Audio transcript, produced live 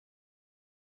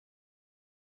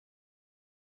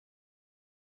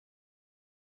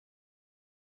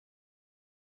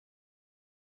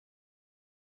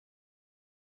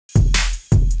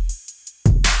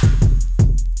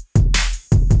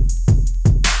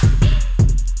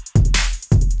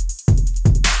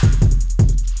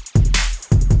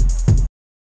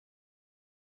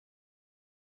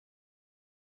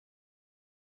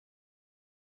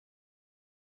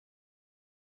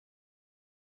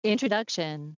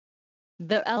Introduction.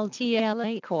 The Ltl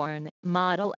Acorn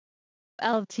model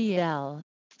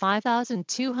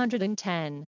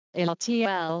Ltl-5210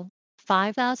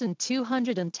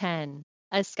 Ltl-5210,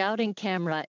 a scouting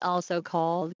camera, also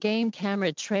called game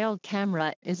camera trail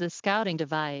camera, is a scouting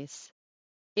device.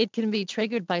 It can be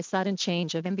triggered by sudden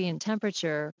change of ambient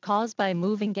temperature caused by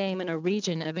moving game in a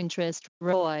region of interest,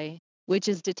 ROI, which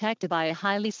is detected by a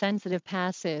highly sensitive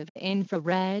passive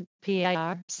infrared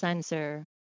 (PIR) sensor,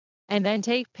 and then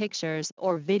take pictures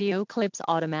or video clips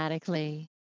automatically.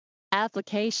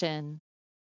 Application: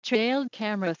 trail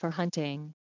camera for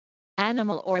hunting,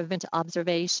 animal or event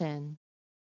observation,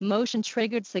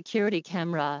 motion-triggered security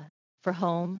camera for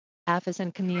home, office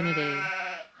and community.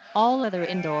 All other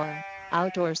indoor,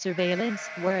 outdoor surveillance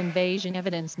where invasion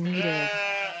evidence needed.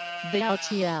 The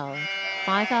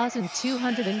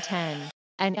Ltl-5210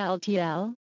 and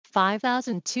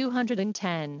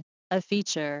Ltl-5210, a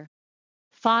feature.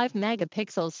 5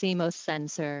 megapixel CMOS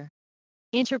sensor.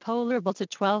 Interpolable to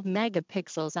 12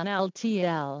 megapixels on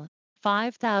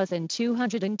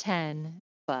Ltl-5210.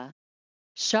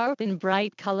 Sharp and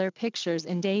bright color pictures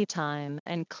in daytime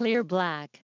and clear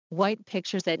black, white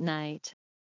pictures at night.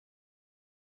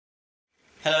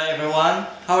 Hello everyone,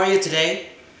 how are you today?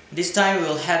 This time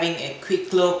we're having a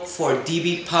quick look for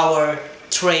DB Power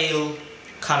trail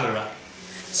camera.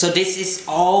 So this is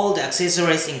all the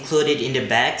accessories included in the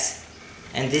bags,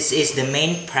 and this is the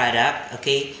main product,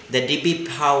 okay, the DB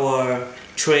Power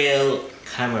trail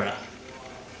camera.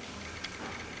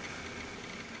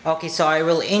 Okay, so I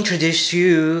will introduce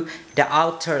you the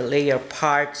outer layer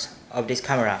parts of this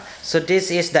camera. So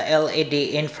this is the LED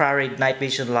infrared night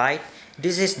vision light.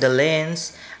 This is the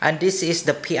lens, and this is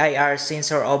the PIR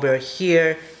sensor over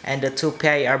here, and the 2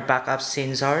 PIR backup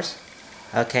sensors.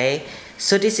 Okay,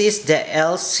 so this is the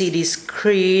LCD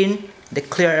screen, the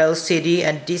clear LCD,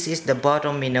 and this is the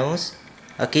bottom menus.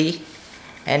 Okay,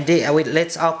 and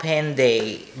let's open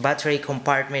the battery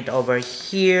compartment over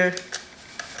here.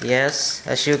 Yes,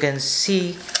 as you can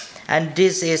see, and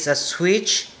this is a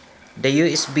switch, the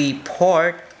USB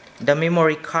port, the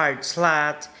memory card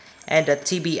slot, and the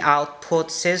TV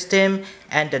output system,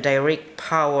 and the direct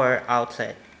power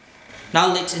outlet. Now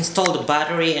let's install the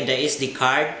battery and the SD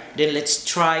card, then let's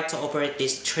try to operate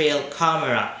this trail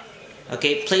camera.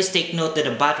 Okay, please take note that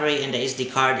the battery and the SD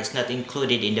card is not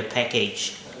included in the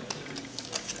package.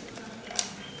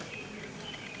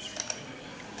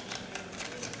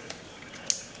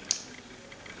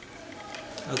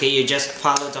 Okay, you just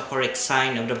follow the correct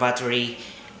sign of the battery,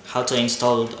 how to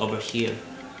install it over here.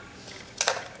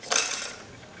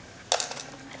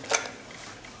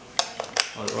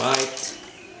 Alright,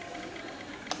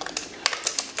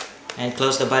 and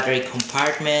close the battery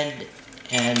compartment,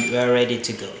 and we are ready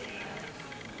to go.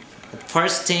 The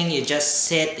first thing, you just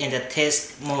set in the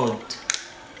test mode.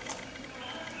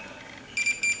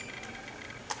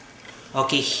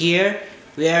 Okay, here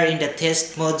we are in the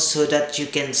test mode so that you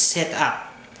can set up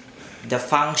the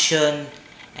function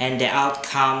and the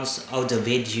outcomes of the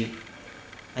video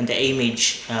and the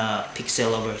image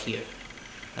pixel over here.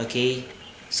 Okay,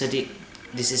 so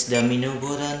this is the menu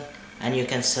button, and you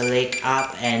can select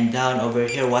up and down over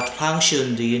here what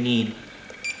function do you need.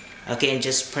 Okay, and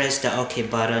just press the OK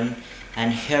button,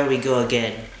 and here we go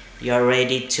again. You are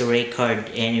ready to record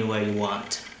anywhere you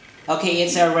want. Okay,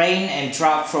 it's a rain and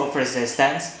drop proof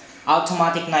resistance,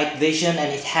 automatic night vision,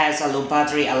 and it has a low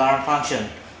battery alarm function.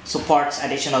 Supports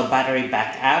additional battery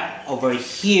backup over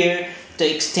here to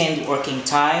extend working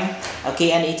time.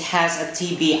 Okay, and it has a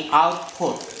TV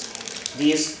output,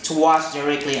 this to watch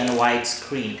directly on a wide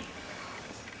screen.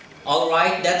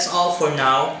 Alright, that's all for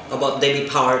now about DB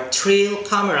Power trail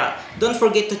camera. Don't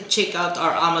forget to check out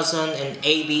our Amazon and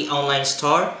AB online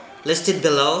store listed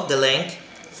below the link.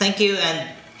 Thank you and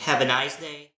have a nice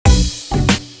day.